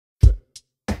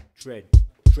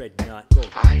Dreadnought.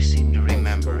 I seem to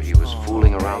remember he was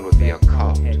fooling around with the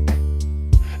occult.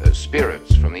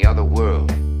 Spirits from the other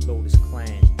world. Lotus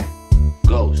clan.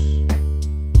 Ghosts.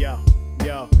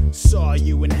 Yo, saw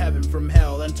you in heaven from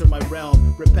hell, enter my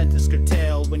realm, repentance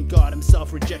curtailed, when God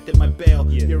himself rejected my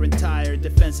bail. Your entire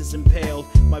defense is impaled,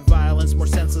 my violence more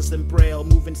senseless than braille,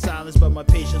 move in silence but my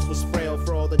patience was frail,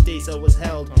 for all the days I was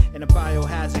held in a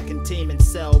biohazard containment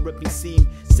cell, ripping seam,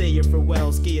 say your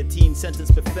farewells, guillotine sentence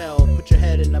befell, put your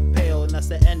head in a pail and that's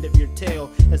the end of your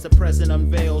tale, as the present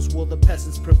unveils, will the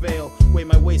peasants prevail, weigh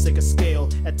my waist like a scale,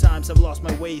 at times I've lost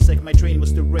my ways like my train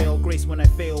was derailed, grace when I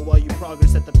fail while you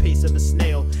progress at the pace of a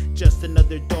snail, just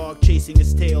another dog chasing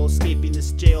his tail, escaping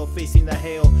this jail, facing the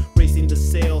hail, racing the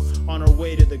sail, on our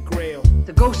way to the grail.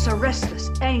 The ghosts are restless,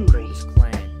 angry.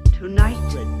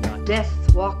 Tonight,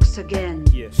 death walks again.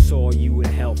 Saw you in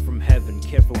hell from heaven.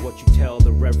 Careful what you tell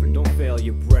the reverend. Don't fail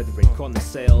your brethren. Caught in the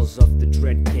sails of the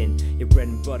dreadkin. Your bread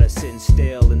and butter sitting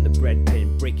stale in the bread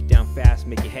pin. Break it down fast,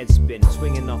 make your head spin.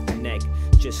 Swinging off the neck,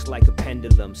 just like a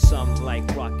pendulum. Some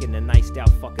like rocking a iced out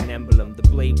fucking emblem. The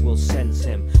blade will sentence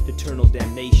him to eternal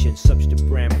damnation. Such the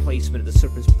brand placement of the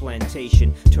serpent's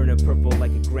plantation. Turning purple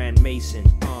like a grand mason.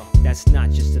 That's not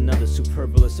just another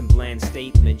superfluous and bland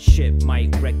statement. Shit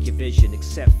might wreck your vision,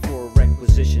 except for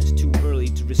requisitions. Too early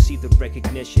to receive the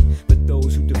recognition, but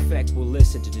those who defect will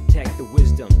listen to detect the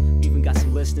wisdom. We even got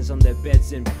some listeners on their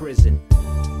beds in prison.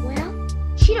 Well,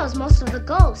 she knows most of the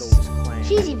ghosts.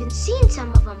 She's even seen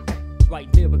some of them.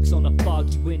 Write lyrics on a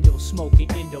foggy window, smoking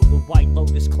Indo, the White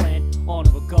Lotus clan.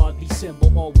 Honor a godly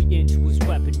symbol, all we into is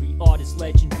weaponry. Art is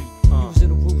legendary, using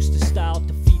a rooster style,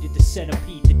 defeated the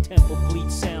centipede. The temple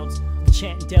bleeds sounds of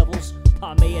chanting devils.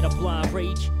 Pame at a blind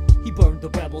rage, he burned the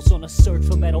rebels on a search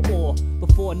for metal ore.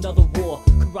 Before another war,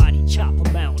 karate chop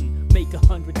a mountain, make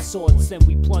 100 swords, then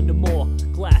we plunder more.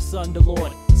 Glass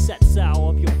underlord, sets hour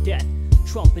of your death.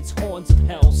 Trumpets, horns of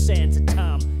hell, sands of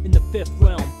time in the fifth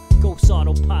realm. Ghost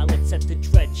autopilots at the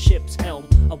dread ship's helm.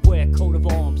 I wear a coat of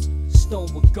arms,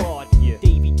 stone with guard.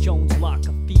 Davy Jones lock,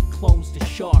 a feet clones to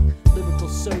shark. Lyrical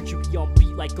surgery on beat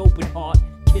like open heart.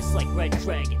 Kiss like red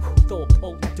dragon, throw a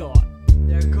potent dart.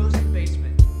 There goes